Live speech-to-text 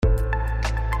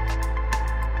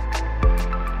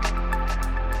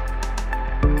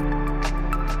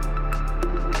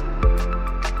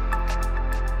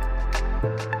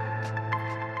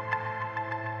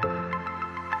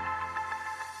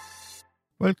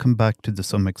Welcome back to the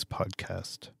SUMEX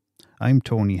podcast. I'm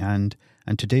Tony Hand,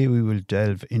 and today we will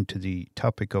delve into the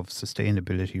topic of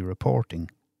sustainability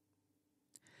reporting.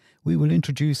 We will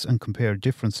introduce and compare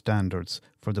different standards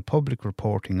for the public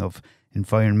reporting of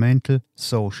environmental,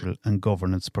 social and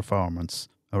governance performance,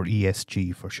 or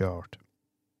ESG for short.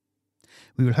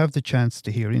 We will have the chance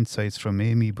to hear insights from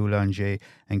Aimee Boulanger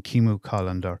and Kimmo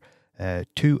Collander,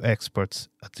 two experts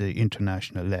at the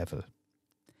international level.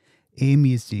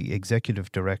 Aimee is the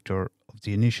Executive Director of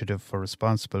the Initiative for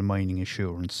Responsible Mining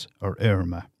Assurance, or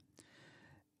IRMA.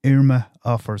 IRMA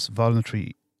offers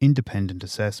voluntary independent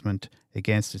assessment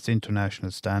against its international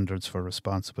standards for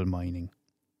responsible mining.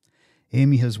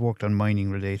 Aimee has worked on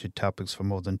mining-related topics for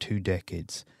more than 2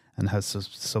 decades and has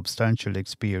substantial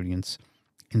experience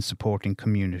in supporting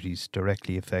communities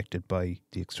directly affected by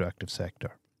the extractive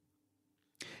sector.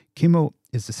 Kimmo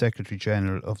is the Secretary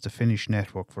General of the Finnish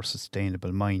Network for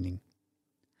Sustainable Mining.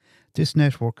 This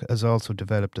network has also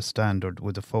developed a standard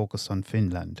with a focus on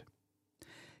Finland.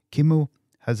 Kimmo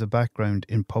has a background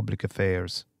in public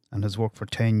affairs and has worked for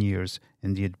 10 years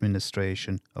in the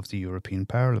administration of the European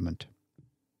Parliament.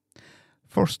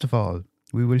 First of all,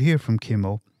 we will hear from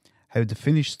Kimmo how the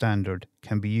Finnish standard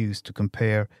can be used to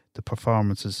compare the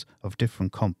performances of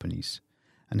different companies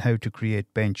and how to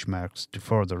create benchmarks to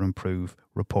further improve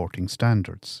reporting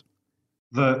standards.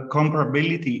 The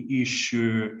comparability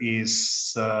issue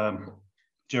is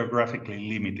geographically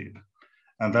limited.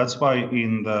 And that's why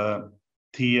in the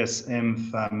TSM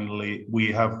family,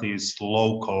 we have these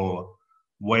local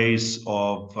ways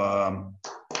of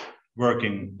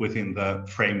working within the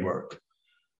framework.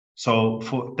 So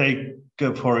take,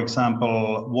 for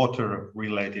example,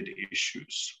 water-related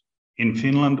issues. In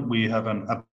Finland, we have an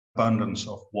abundance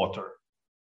of water.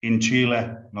 In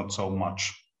Chile, not so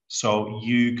much. So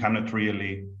you cannot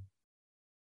really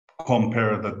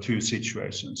compare the two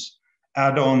situations.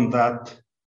 Add on that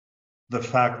the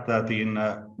fact that in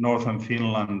northern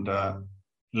Finland,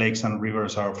 lakes and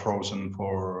rivers are frozen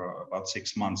for about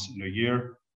 6 months in a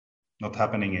year, not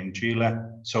happening in Chile.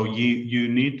 So you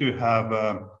need to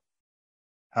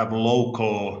have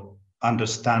local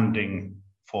understanding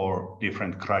for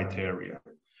different criteria.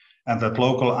 And that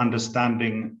local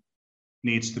understanding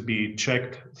needs to be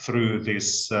checked through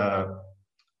this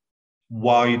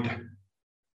wide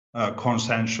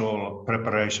consensual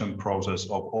preparation process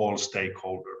of all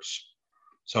stakeholders.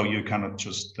 So you cannot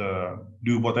just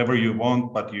do whatever you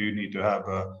want, but you need to have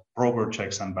proper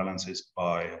checks and balances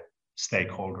by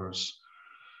stakeholders.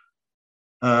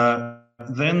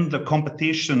 Then the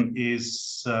competition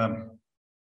is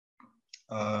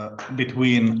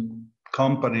between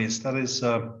companies. That is,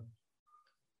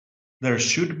 there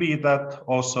should be that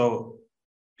also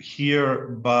here,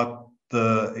 but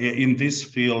in this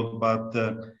field, but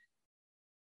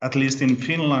at least in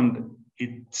Finland, it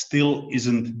still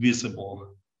isn't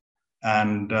visible.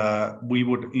 And we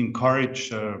would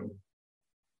encourage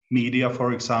media,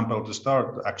 for example, to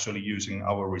start actually using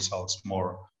our results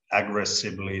more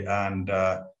aggressively and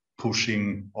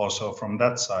pushing also from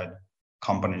that side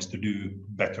companies to do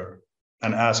better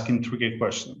and asking tricky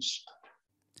questions.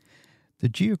 The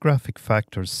geographic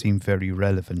factors seem very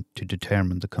relevant to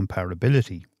determine the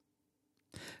comparability.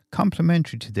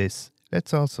 Complementary to this,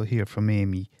 let's also hear from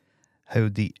Aimee how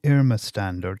the IRMA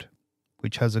standard,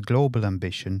 which has a global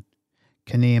ambition,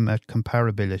 can aim at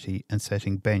comparability and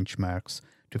setting benchmarks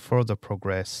to further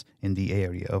progress in the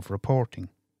area of reporting.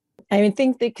 I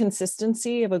think the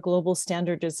consistency of a global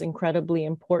standard is incredibly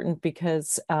important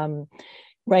because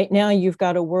right now you've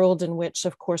got a world in which,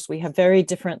 of course, we have very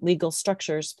different legal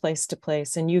structures place to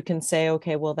place. And you can say,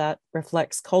 okay, well, that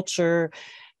reflects culture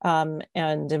and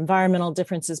environmental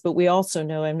differences. But we also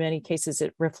know in many cases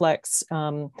it reflects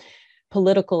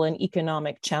political and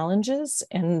economic challenges.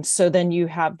 And so then you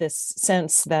have this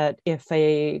sense that if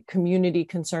a community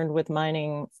concerned with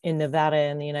mining in Nevada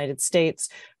in the United States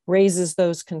raises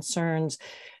those concerns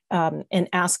and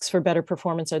asks for better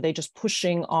performance, are they just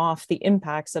pushing off the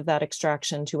impacts of that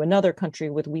extraction to another country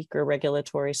with weaker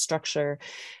regulatory structure?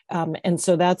 And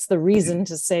so that's the reason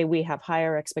to say we have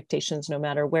higher expectations no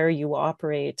matter where you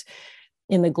operate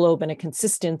in the globe and a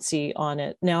consistency on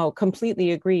it. Now,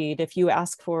 completely agreed. If you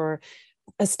ask for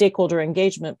a stakeholder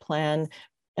engagement plan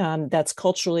that's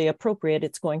culturally appropriate,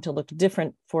 it's going to look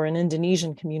different for an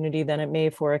Indonesian community than it may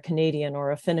for a Canadian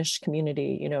or a Finnish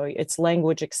community. You know, it's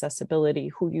language accessibility,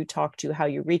 who you talk to, how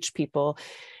you reach people.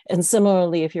 And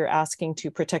similarly, if you're asking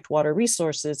to protect water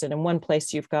resources, and in one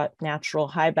place you've got natural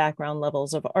high background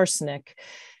levels of arsenic,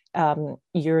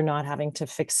 you're not having to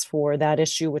fix for that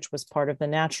issue, which was part of the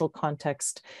natural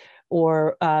context.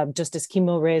 Or just as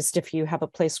Kimmo raised, if you have a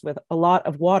place with a lot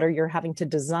of water, you're having to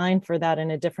design for that in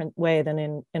a different way than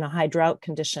in a high drought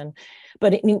condition.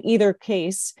 But in either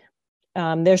case,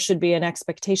 there should be an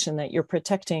expectation that you're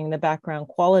protecting the background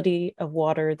quality of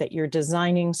water, that you're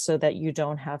designing so that you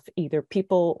don't have either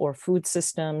people or food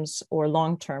systems or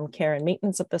long-term care and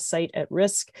maintenance of the site at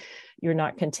risk. You're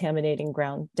not contaminating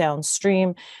ground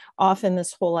downstream. Often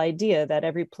this whole idea that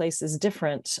every place is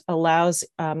different allows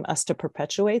us to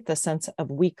perpetuate the sense of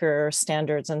weaker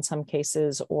standards in some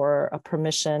cases, or a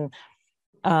permission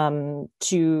to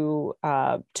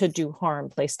do harm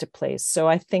place to place. So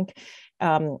I think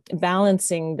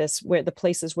balancing this, where the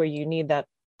places where you need that,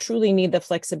 truly need the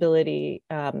flexibility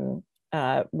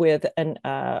with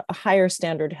a higher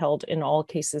standard held in all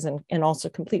cases, and also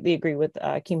completely agree with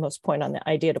Kimmo's point on the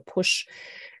idea to push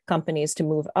companies to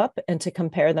move up and to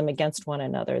compare them against one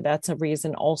another. That's a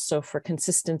reason also for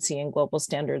consistency in global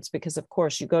standards, because of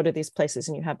course you go to these places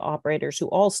and you have operators who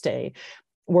all stay.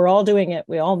 We're all doing it.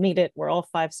 We all meet it. We're all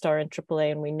 5-star and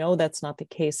AAA, and we know that's not the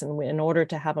case. And in order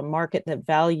to have a market that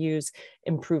values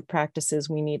improved practices,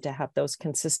 we need to have those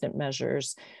consistent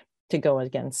measures to go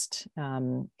against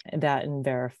that and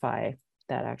verify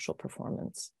that actual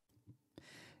performance.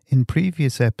 In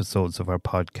previous episodes of our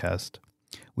podcast,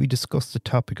 we discussed the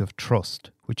topic of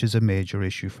trust, which is a major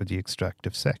issue for the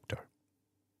extractive sector.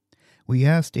 We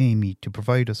asked Aimee to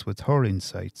provide us with her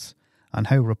insights on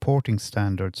how reporting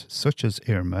standards such as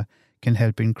IRMA can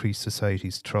help increase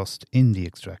society's trust in the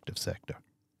extractive sector.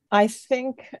 I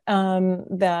think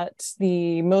that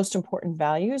the most important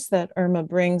values that IRMA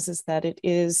brings is that it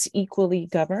is equally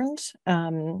governed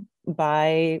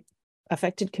by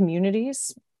affected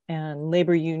communities and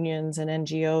labor unions and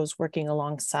NGOs working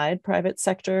alongside private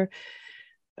sector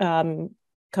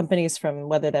companies, from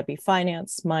whether that be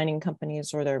finance, mining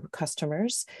companies, or their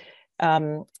customers.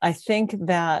 I think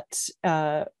that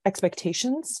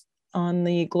expectations on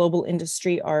the global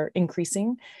industry are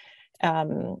increasing.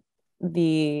 Many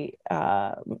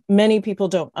people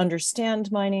don't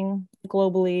understand mining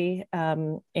globally,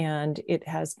 and it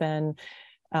has been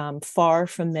far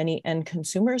from many end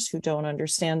consumers who don't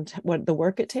understand what the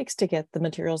work it takes to get the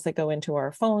materials that go into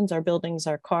our phones, our buildings,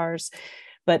 our cars.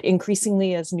 But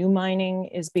increasingly, as new mining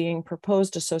is being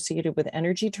proposed associated with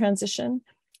energy transition,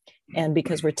 and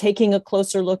because we're taking a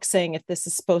closer look, saying if this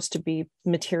is supposed to be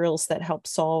materials that help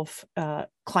solve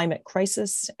climate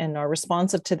crisis and are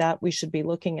responsive to that, we should be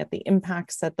looking at the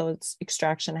impacts that those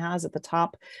extraction has at the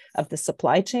top of the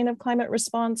supply chain of climate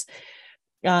response.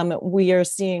 We are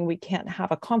seeing we can't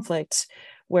have a conflict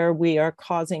where we are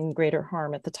causing greater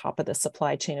harm at the top of the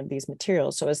supply chain of these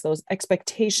materials. So as those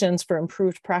expectations for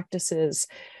improved practices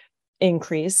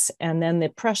increase, and then the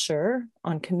pressure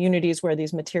on communities where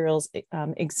these materials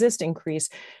exist increase,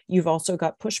 you've also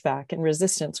got pushback and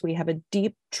resistance. We have a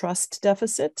deep trust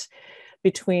deficit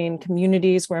between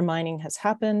communities where mining has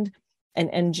happened and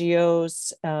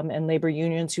NGOs and labor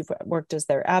unions who've worked as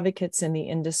their advocates in the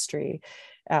industry.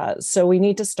 So we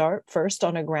need to start first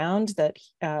on a ground that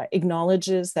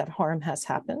acknowledges that harm has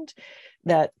happened,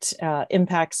 that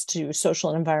impacts to social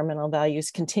and environmental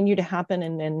values continue to happen.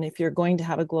 And if you're going to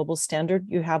have a global standard,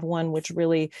 you have one which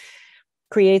really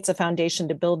creates a foundation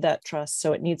to build that trust.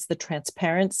 So it needs the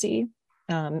transparency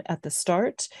at the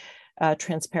start,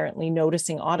 transparently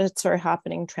noticing audits are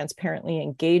happening, transparently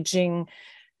engaging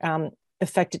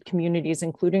affected communities,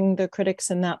 including the critics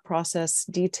in that process,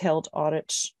 detailed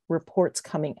audit reports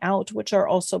coming out, which are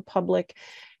also public,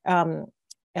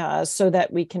 so that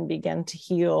we can begin to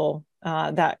heal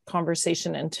that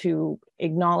conversation and to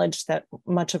acknowledge that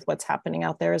much of what's happening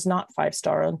out there is not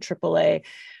 5-star and AAA,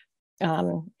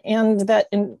 and that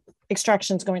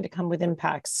extraction is going to come with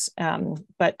impacts,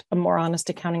 but a more honest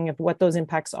accounting of what those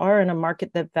impacts are in a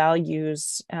market that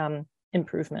values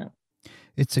improvement.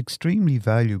 It's extremely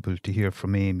valuable to hear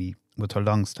from Aimee with her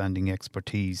long-standing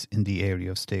expertise in the area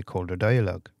of stakeholder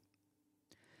dialogue.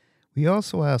 We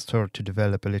also asked her to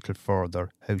develop a little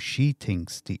further how she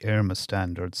thinks the IRMA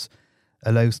standards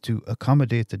allows to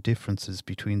accommodate the differences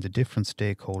between the different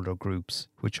stakeholder groups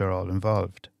which are all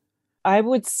involved. I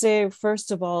would say,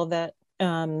 first of all, that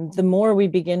the more we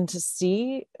begin to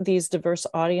see these diverse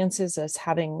audiences as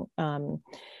having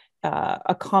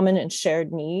a common and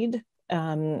shared need,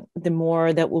 the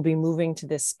more that we'll be moving to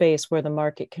this space where the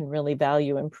market can really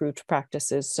value improved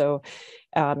practices. So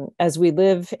as we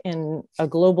live in a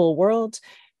global world,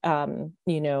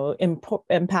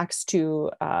 impacts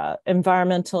to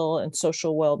environmental and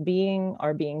social well-being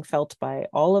are being felt by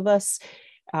all of us.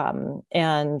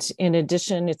 And in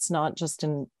addition, it's not just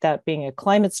in that being a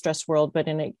climate stress world, but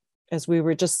as we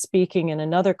were just speaking in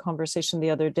another conversation the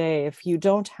other day, if you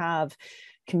don't have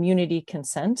community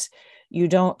consent, you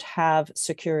don't have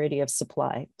security of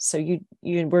supply. So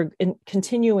we're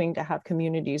continuing to have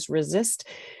communities resist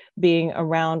being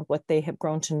around what they have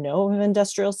grown to know of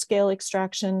industrial scale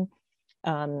extraction,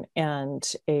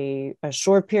 and a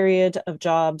short period of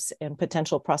jobs and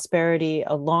potential prosperity,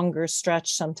 a longer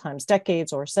stretch, sometimes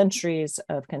decades or centuries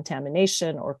of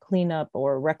contamination or cleanup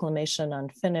or reclamation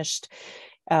unfinished.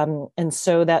 And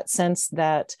so that sense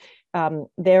that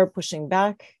they're pushing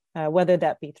back, whether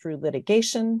that be through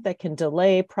litigation that can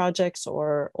delay projects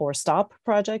or stop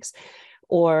projects,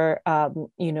 or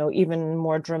even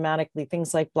more dramatically,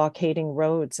 things like blockading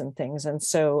roads and things. And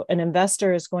so an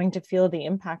investor is going to feel the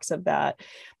impacts of that,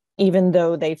 even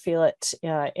though they feel it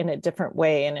in a different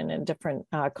way and in a different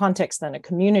context than a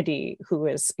community who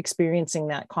is experiencing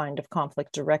that kind of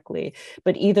conflict directly.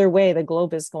 But either way, the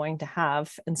globe is going to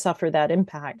have and suffer that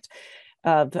impact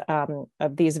of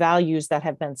these values that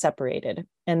have been separated.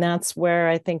 And that's where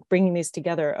I think bringing these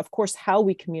together, of course, how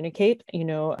we communicate,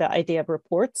 the idea of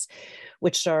reports,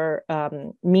 which are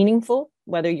meaningful,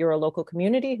 whether you're a local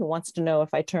community who wants to know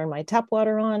if I turn my tap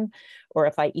water on or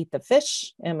if I eat the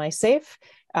fish, am I safe?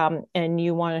 And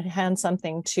you want to hand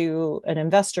something to an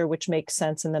investor, which makes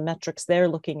sense in the metrics they're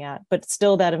looking at. But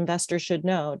still, that investor should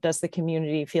know, does the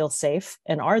community feel safe?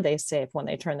 And are they safe when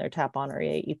they turn their tap on or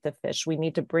they eat the fish? We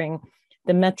need to bring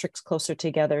the metrics closer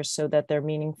together so that they're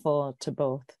meaningful to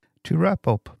both. To wrap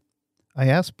up, I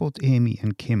asked both Aimee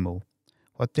and Kimmo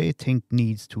what they think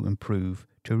needs to improve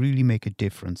to really make a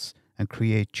difference and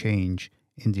create change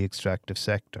in the extractive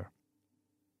sector.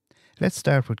 Let's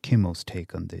start with Kimmo's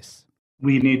take on this.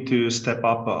 We need to step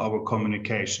up our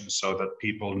communication so that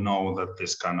people know that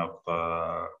this kind of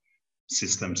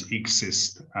systems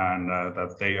exist and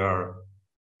that they are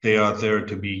there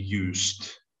to be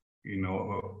used,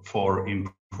 for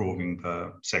improving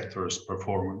the sector's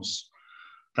performance.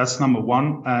 That's number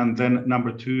one. And then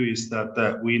number two is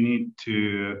that we need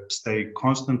to stay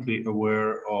constantly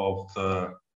aware of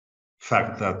the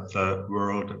fact that the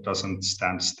world doesn't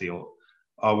stand still.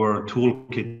 Our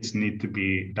toolkits need to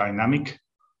be dynamic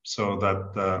so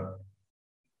that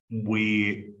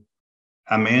we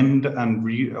amend and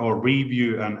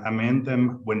review and amend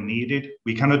them when needed.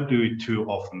 We cannot do it too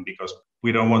often because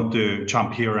we don't want to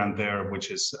jump here and there, which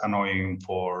is annoying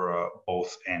for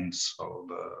both ends. So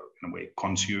in a way,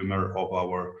 consumer of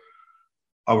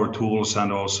our tools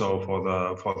and also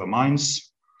for the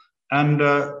mines. And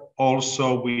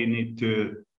also we need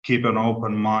to keep an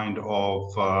open mind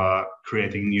of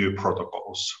creating new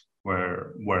protocols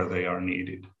where they are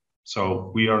needed.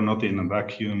 So we are not in a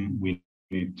vacuum. We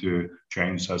need to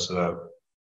change as the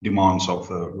demands of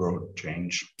the world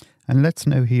change. And let's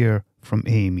now hear from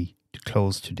Aimee to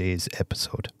close today's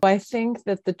episode. I think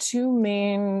that the two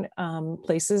main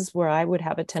places where I would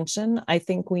have attention, I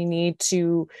think we need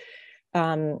to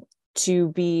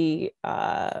be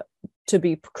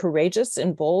courageous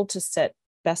and bold to set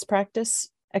best practice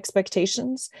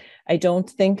expectations. I don't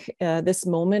think this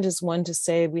moment is one to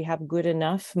say we have good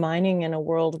enough mining in a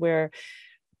world where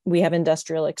we have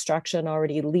industrial extraction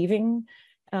already leaving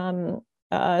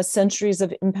centuries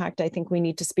of impact. I think we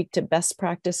need to speak to best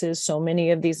practices. So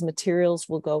many of these materials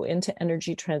will go into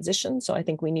energy transition. So I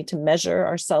think we need to measure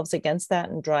ourselves against that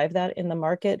and drive that in the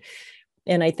market.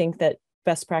 And I think that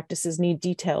best practices need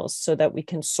details so that we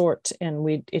can sort, and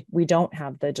we don't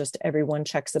have the just everyone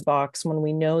checks a box when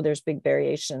we know there's big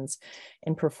variations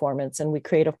in performance, and we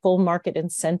create a full market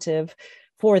incentive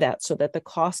for that so that the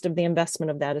cost of the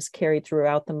investment of that is carried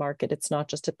throughout the market. It's not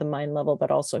just at the mine level, but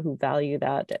also who value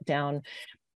that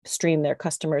downstream, their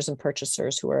customers and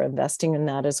purchasers who are investing in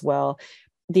that as well.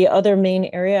 The other main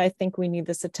area I think we need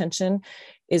this attention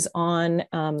is on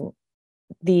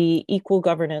the equal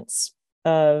governance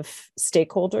of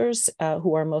stakeholders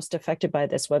who are most affected by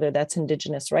this, whether that's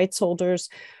Indigenous rights holders,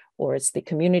 or it's the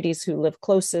communities who live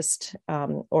closest,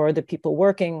 or the people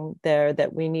working there,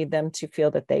 that we need them to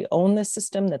feel that they own the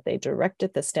system, that they direct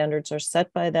it, the standards are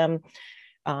set by them.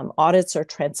 Audits are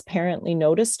transparently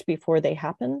noticed before they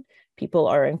happen. People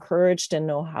are encouraged and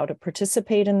know how to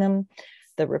participate in them.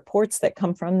 The reports that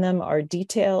come from them are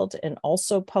detailed and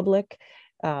also public.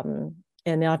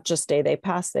 And not just they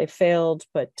passed, they failed,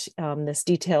 but this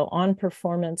detail on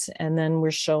performance. And then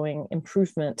we're showing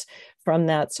improvement from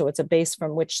that. So it's a base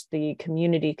from which the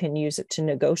community can use it to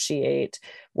negotiate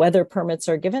whether permits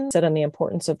are given, set on the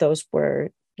importance of those where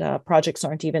projects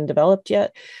aren't even developed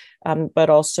yet,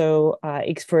 but also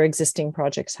for existing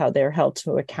projects, how they're held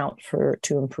to account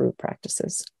to improve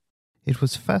practices. It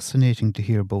was fascinating to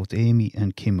hear both Aimee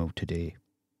and Kimmo today.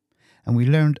 And we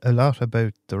learned a lot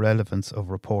about the relevance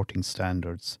of reporting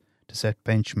standards, to set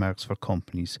benchmarks for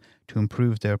companies to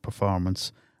improve their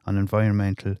performance on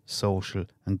environmental, social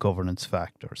and governance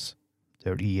factors,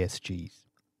 their ESGs.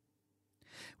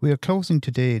 We are closing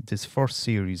today this first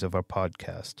series of our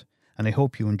podcast, and I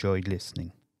hope you enjoyed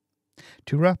listening.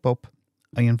 To wrap up,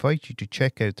 I invite you to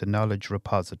check out the knowledge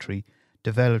repository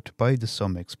developed by the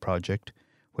SUMEX project,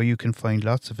 where you can find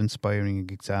lots of inspiring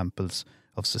examples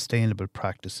of sustainable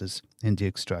practices in the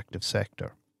extractive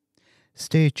sector.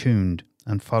 Stay tuned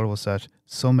and follow us at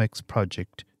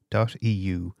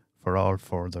sumexproject.eu for all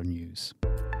further news.